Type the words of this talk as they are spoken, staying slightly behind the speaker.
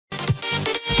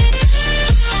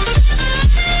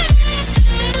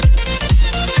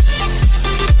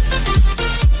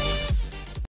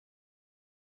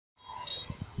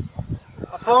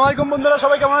আসসালামু আলাইকুম বন্ধুরা,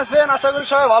 সবাই কেমন আছেন? আশা করি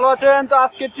সবাই ভালো আছেন। তো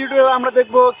আজকে টিউটোরিয়ালে আমরা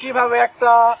দেখব কিভাবে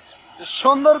একটা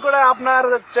সুন্দর করে আপনার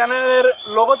চ্যানেলের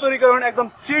লোগো তৈরি করবেন একদম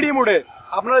 3D মোডে।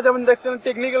 আপনারা যেমন দেখছেন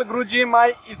টেকনিক্যাল গুরুজি, মাই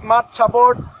স্মার্ট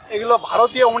সাপোর্ট, এগুলো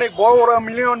ভারতীয় অনেক বড় বড়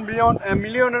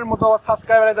মিলিয়নের মতো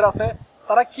সাবস্ক্রাইবারদের আছে।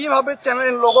 তারা কিভাবে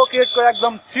চ্যানেলের লোগো ক্রিয়েট করে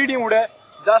একদম 3D মোডে,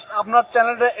 জাস্ট আপনার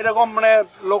চ্যানেলটা এরকম মানে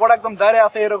লোগোটা একদম দাঁড়িয়ে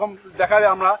আছে এরকম দেখাবে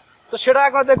আমরা। তো সেটা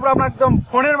একবার দেখবো আমরা একদম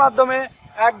ফোনের মাধ্যমে,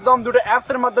 একদম দুটো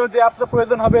অ্যাপসের মাধ্যমে। যে অ্যাপসটা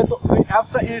প্রয়োজন হবে তো ওই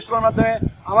অ্যাপসটা ইনস্টলের মাধ্যমে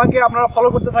আমাকে আপনারা ফলো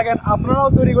করতে থাকেন। আপনারাও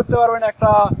তৈরি করতে পারবেন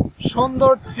একটা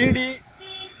সুন্দর 3D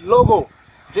লোগো,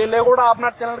 যে লোগোটা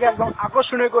আপনার চ্যানেলকে একদম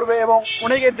আকর্ষণীয় করবে এবং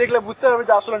অনেকে দেখলে বুঝতে পারবে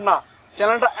যে আসলে না,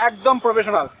 চ্যানেলটা একদম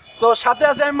প্রফেশনাল। তো সাথে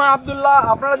আছে আমি আব্দুল্লাহ,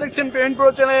 আপনারা দেখছেন পেমেন্ট প্রো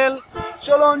চ্যানেল।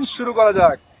 চলুন শুরু করা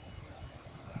যাক।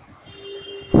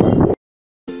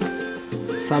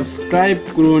 সাবস্ক্রাইব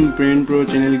করুন পেমেন্ট প্রো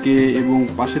চ্যানেলকে এবং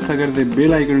পাশে থাকার যে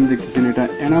বেল আইকন দেখতেছেন এটা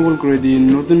এনাবল করে দিন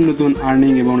নতুন নতুন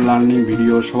আর্নিং এবং লার্নিং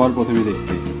ভিডিও সবার প্রথমে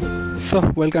দেখতে। So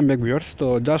welcome back viewers. তো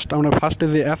জাস্ট আমরা ফার্স্টে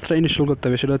যে অ্যাপসটা ইনস্টল করতে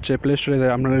হবে সেটা হচ্ছে প্লে স্টোরে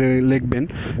আপনারা লিখবেন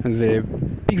যে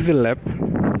পিক্সেলল্যাব,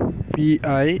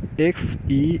 PIXELLAB।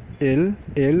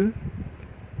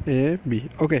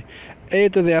 ওকে, এই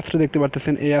তো যে অ্যাপসটা দেখতে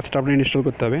পাচ্ছেন এই অ্যাপসটা আপনি ইনস্টল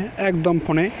করতে হবে, একদম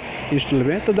ফোনে ইনস্টল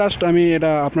হবে। তো জাস্ট আমি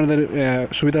এটা আপনাদের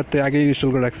সুবিধার্থে আগেই ইনস্টল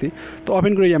করে রাখছি। তো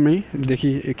ওপেন করেই আমি দেখি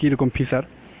কীরকম ফিচার।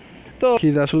 তো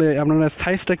আসলে আপনারা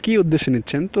সাইজটা কী উদ্দেশ্যে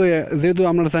নিচ্ছেন। তো যেহেতু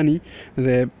আমরা জানি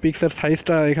যে পিকচার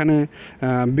সাইজটা এখানে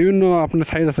বিভিন্ন আপনার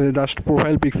সাইজ আছে, just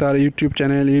profile picture, YouTube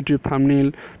channel, YouTube thumbnail.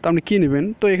 তো আপনি কী নেবেন?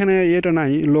 তো এখানে এটা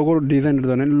নাই, লোগোর ডিজাইনটা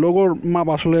জানেন। লোগোর মাপ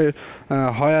আসলে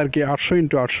হয় আর কি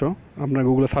 800x800, আপনার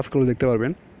গুগলে সার্চ করে দেখতে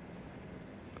পারবেন।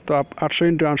 তো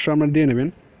 800x800 আপনার দিয়ে নেবেন।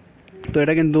 তো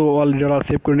এটা কিন্তু অলরেডি ওরা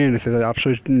সেভ করে নিয়ে এনেছে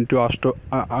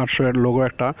 800x800 এর লোগো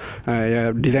একটা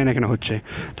ডিজাইন এখানে হচ্ছে।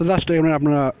 তো জাস্ট এখানে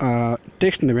আপনারা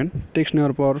টেক্সট নেবেন। টেক্সট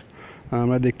নেওয়ার পর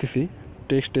আমরা দেখতেছি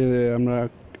টেক্সটে আমরা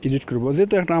এডিট করব।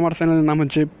 যেহেতু একটা আমার চ্যানেলের নাম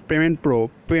হচ্ছে পেমেন্ট প্রো,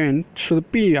 পেমেন্ট শুধু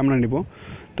পি আমরা নিব।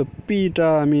 তো পিটা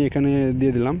আমি এখানে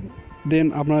দিয়ে দিলাম। দেন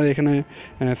আপনারা এখানে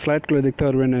স্লাইড করে দেখতে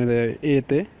পারবেন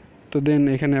এতে। তো দেন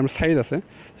এখানে আমরা সাইজ আছে,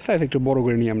 সাইজ একটু বড়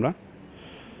করে নিই আমরা।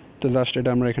 তো জাস্ট এটা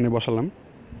আমরা এখানে বসালাম।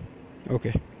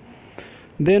 ওকে,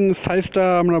 দেন সাইজটা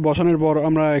আমরা বসানোর পর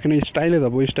আমরা এখানে স্টাইলে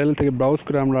যাব। স্টাইল থেকে ব্রাউজ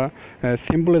করে আমরা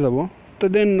সিম্পলে যাব। তো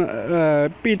দেন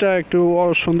পিটা একটু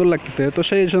সুন্দর লাগতেছে, তো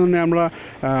সেই জন্য আমরা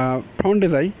ফ্রন্টে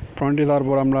যাই। ফ্রন্টে যাওয়ার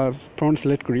পর আমরা ফ্রন্ট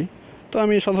সিলেক্ট করি। তো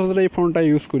আমি সচরাচর এই ফ্রন্টটা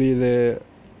ইউজ করি, যে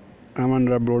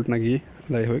আমানরা বোল্ট নাকি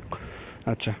যাই হোক।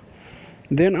 আচ্ছা,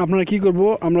 দেন আপনারা কী করব,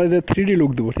 আমরা যে 3D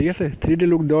লুক দেবো, ঠিক আছে। 3D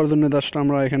লুক দেওয়ার জন্য জাস্ট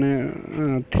আমরা এখানে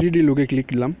 3D লুকে ক্লিক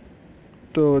দিলাম।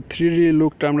 তো 3D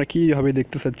লুকটা আমরা কীভাবে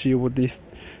দেখতে চাচ্ছি, উপরে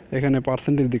এখানে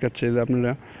পার্সেন্টেজ দেখাচ্ছে যে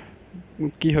আপনারা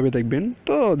কীভাবে দেখবেন।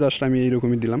 তো জাস্ট আমি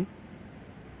এইরকমই দিলাম।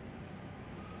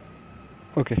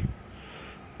 ওকে,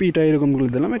 পিটা এরকমগুলো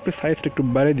দিলাম, একটু সাইজটা একটু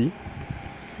বাড়িয়ে দিই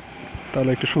তাহলে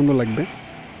একটু সুন্দর লাগবে।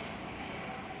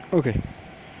 ওকে,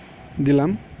 দিলাম।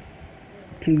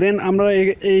 দেন আমরা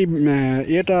এই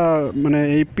এটা মানে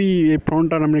এই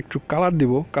ফ্রন্টটার আমরা একটু কালার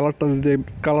দিব। কালারটা যদি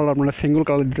কালার আপনারা সিঙ্গল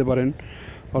কালার দিতে পারেন,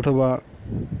 অথবা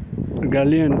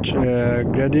গ্রেডিয়েন্ট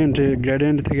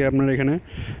থেকে আপনারা এখানে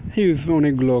হিউজ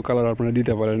অনেকগুলো কালার আপনারা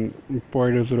দিতে পারেন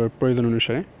প্রয়োজন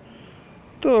অনুসারে।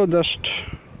 তো জাস্ট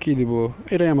কী দিব,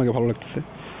 এটাই আমাকে ভালো লাগতেছে।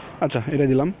 আচ্ছা, এটা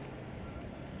দিলাম।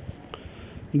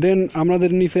 দেন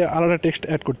আমাদের নিচে আলাদা টেক্সট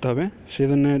অ্যাড করতে হবে, সেই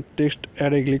জন্য টেক্সট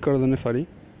অ্যাডে ক্লিক করার জন্য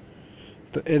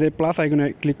তো এতে প্লাস আইকনে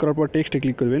ক্লিক করার পর টেক্সটে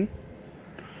ক্লিক করবেন।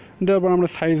 দেওয়ার পর আমরা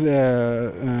সাইজ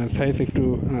একটু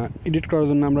এডিট করার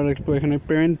জন্য আমরা একটু এখানে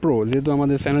পেমেন্ট প্রো, যেহেতু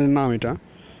আমাদের চ্যানেলের নাম এটা,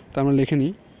 তো আমরা লিখে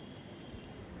নিই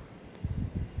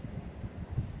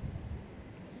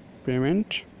পেমেন্ট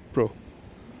প্রো।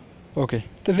 ওকে,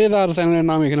 তো যে যার চ্যানেলের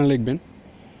নাম এখানে লিখবেন।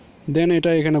 দেন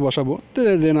এটা এখানে বসাবো। তো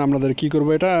দেন আপনাদের কী করবো,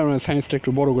 এটা সাইজটা একটু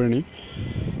বড় করে নিই,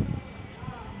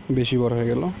 বেশি বড় হয়ে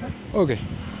গেল। ওকে,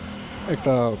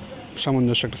 একটা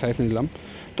সামঞ্জস্য একটা সাইজ নিলাম।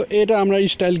 তো এটা আমরা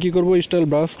স্টাইল কী করবো, স্টাইল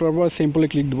ব্রাউজ করার পর সিম্পলে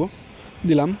ক্লিক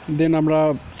দিলাম। দেন আমরা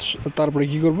তারপরে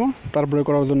কী করব, তারপরে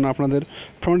করার জন্য আপনাদের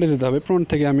ফ্রন্টে যেতে হবে। ফ্রন্ট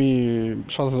থেকে আমি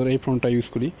সচরাচর এই ফ্রন্টটা ইউজ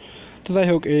করি। তো যাই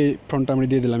হোক, এই ফ্রন্টটা আমি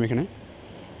দিয়ে দিলাম এখানে।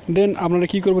 দেন আপনারা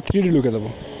কী করবো, 3D লুকে যাবো।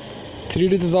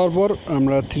 3Dতে যাওয়ার পর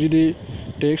আমরা 3D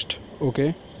টেক্সট, ওকে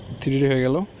 3D হয়ে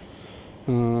গেল।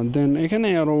 দেন এখানে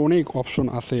আরও অনেক অপশন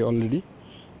আছে অলরেডি।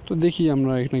 তো দেখি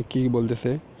আমরা এখানে কী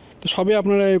বলতেছে। তো সবই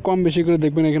আপনারা কম বেশি করে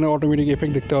দেখবেন, এখানে অটোমেটিক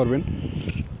এফেক্ট দেখতে পারবেন,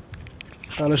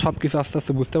 তাহলে সব কিছু আস্তে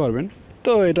আস্তে বুঝতে পারবেন।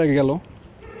 তো এটা গেল,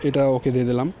 এটা ওকে দিয়ে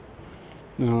দিলাম।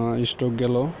 স্টক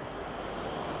গেল,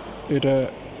 এটা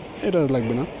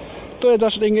লাগবে না। তো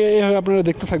জাস্ট এইভাবে আপনারা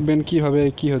দেখতে থাকবেন কীভাবে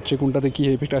কী হচ্ছে, কোনটাতে কী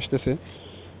এফেক্ট আসতেছে।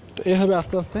 তো এইভাবে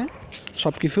আস্তে আস্তে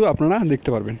সব কিছু আপনারা দেখতে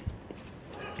পারবেন।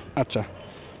 আচ্ছা,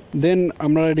 দেন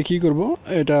আমরা এটা কী করবো,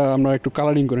 এটা আমরা একটু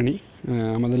কালারিং করে নিই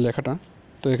আমাদের লেখাটা।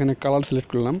 তো এখানে কালার সিলেক্ট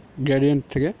করলাম, গ্রেডিয়েন্ট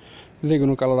থেকে যে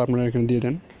কোনো কালার আপনারা এখানে দিয়ে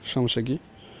দেন, সমস্যা কি।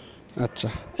 আচ্ছা,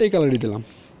 এই কালারই দিলাম,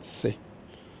 সেই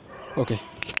ওকে।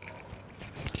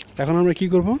 এখন আমরা কি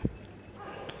করব,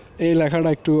 এই লেখাটা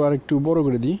একটু বড়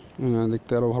করে দিই,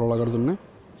 দেখতে আরও ভালো লাগার জন্য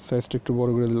সাইজটা একটু বড়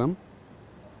করে দিলাম।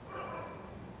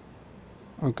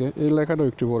 ওকে, এই লেখাটাও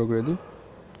একটু বড় করে দিই,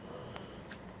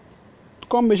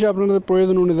 কম বেশি আপনাদের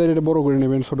প্রয়োজন অনুযায়ী এটা বড় করে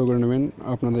নেবেন, ছোটো করে নেবেন,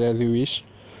 আপনাদের অ্যাজ ইউ উইশ।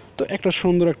 তো একটা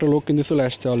সুন্দর একটা লোক কিন্তু চলে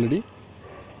আসছে অলরেডি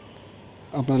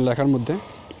আপনার লেখার মধ্যে।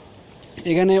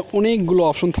 এখানে অনেকগুলো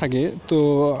অপশন থাকে, তো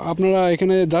আপনারা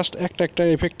এখানে জাস্ট একটা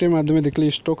এফেক্টের মাধ্যমে দেখলে,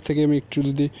 স্টক থেকে আমি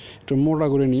যদি একটু মোটা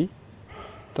করে নিই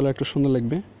তাহলে একটু সুন্দর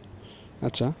লাগবে।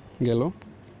 আচ্ছা, গেল।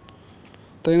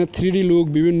 তো এখানে 3D লুক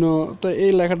বিভিন্ন, তো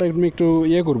এই লেখাটা আমি একটু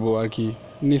ইয়ে করবো আর কি,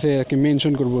 নিচে আর কি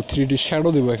মেনশন করবো, 3D শ্যাডো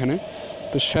দেবো এখানে।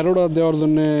 তো শ্যাডোটা দেওয়ার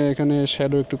জন্য এখানে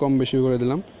শ্যাডো একটু কম বেশি করে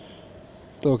দিলাম।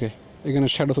 তো ওকে, এখানে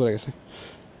শ্যাডো চলে গেছে।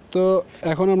 তো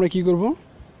এখন আমরা কি করব,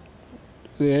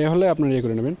 এ হলে আপনারা ইয়ে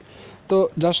করে নেবেন। তো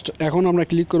জাস্ট এখন আমরা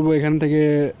ক্লিক করব এখান থেকে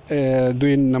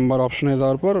 2 নাম্বার অপশনে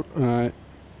যাওয়ার পর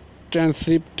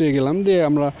ট্রান্সক্রিপ্টে গেলাম, দিয়ে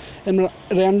আমরা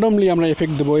র্যান্ডমলি আমরা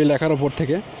এফেক্ট দেবো এই লেখার ওপর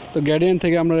থেকে। তো গ্রেডিয়েন্ট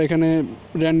থেকে আমরা এখানে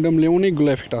র্যান্ডমলি অনেকগুলো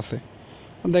এফেক্ট আছে,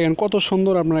 দেখেন কত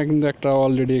সুন্দর। আপনারা কিন্তু একটা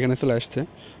অলরেডি এখানে চলে আসছে,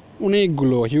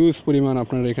 অনেকগুলো হিউজ পরিমাণ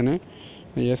আপনার এখানে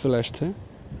ইয়ে চলে আসছে।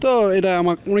 তো এটা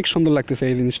আমার অনেক সুন্দর লাগতেছে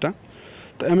এই জিনিসটা।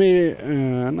 তো আমি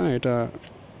না, এটা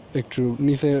একটু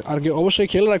নিচে আর কি অবশ্যই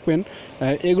খেয়াল রাখবেন,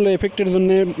 এগুলো এফেক্টের জন্য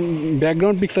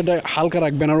ব্যাকগ্রাউন্ড পিকচারটা হালকা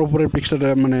রাখবেন আর উপরের পিকচারটা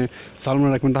মানে ঝালমা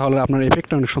রাখবেন, তাহলে আপনার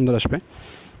এফেক্টটা অনেক সুন্দর আসবে।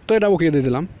 তো এটা ওকে দিয়ে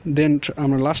দিলাম। দেন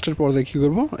আমরা লাস্টের পর্যায়ে কী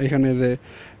করবো, এখানে যে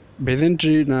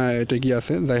ভেজেন্ট্রি না এটা কি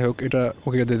আছে, যাই হোক এটা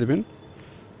ওকে দিয়ে দেবেন,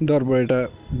 দেওয়ার পর এটা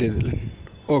দিয়ে দিলেন।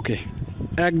 ওকে,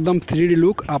 একদম 3D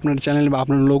লুক আপনার চ্যানেল বা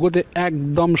আপনার লোগোতে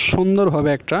একদম সুন্দরভাবে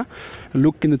একটা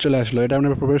লুক কিন্তু চলে আসলো। এটা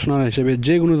আপনার প্রফেশনাল হিসেবে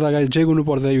যে কোনো জায়গায় যে কোনো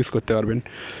পর্যায়ে ইউজ করতে পারবেন।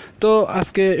 তো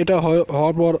আজকে এটা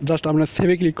হওয়ার পর জাস্ট আপনার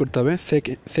সেভে ক্লিক করতে হবে,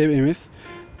 সেভ ইমেজ।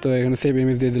 তো এখানে সেভ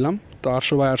ইমেজ দিয়ে দিলাম, তো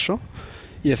 800x800,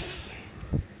 ইয়েস,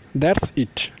 দ্যাটস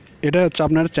ইট। এটা হচ্ছে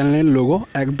আপনার চ্যানেলের লোগো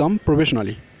একদম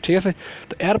প্রফেশনালি, ঠিক আছে।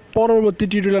 তো এর পরবর্তী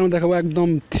টিউটোরিয়াল আমি দেখাবো একদম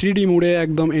 3D মোডে,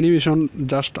 একদম অ্যানিমেশন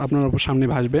জাস্ট আপনার সামনে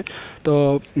ভাসবে। তো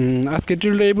আজকের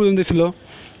টিউটোরিয়াল এই পর্যন্ত ছিল,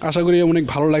 আশা করি অনেক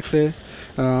ভালো লাগছে।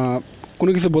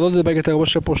 কোনো কিছু বোঝাতে পারি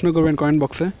অবশ্যই প্রশ্ন করবেন কমেন্ট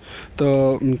বক্সে। তো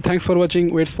thanks for watching,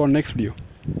 waits for next video.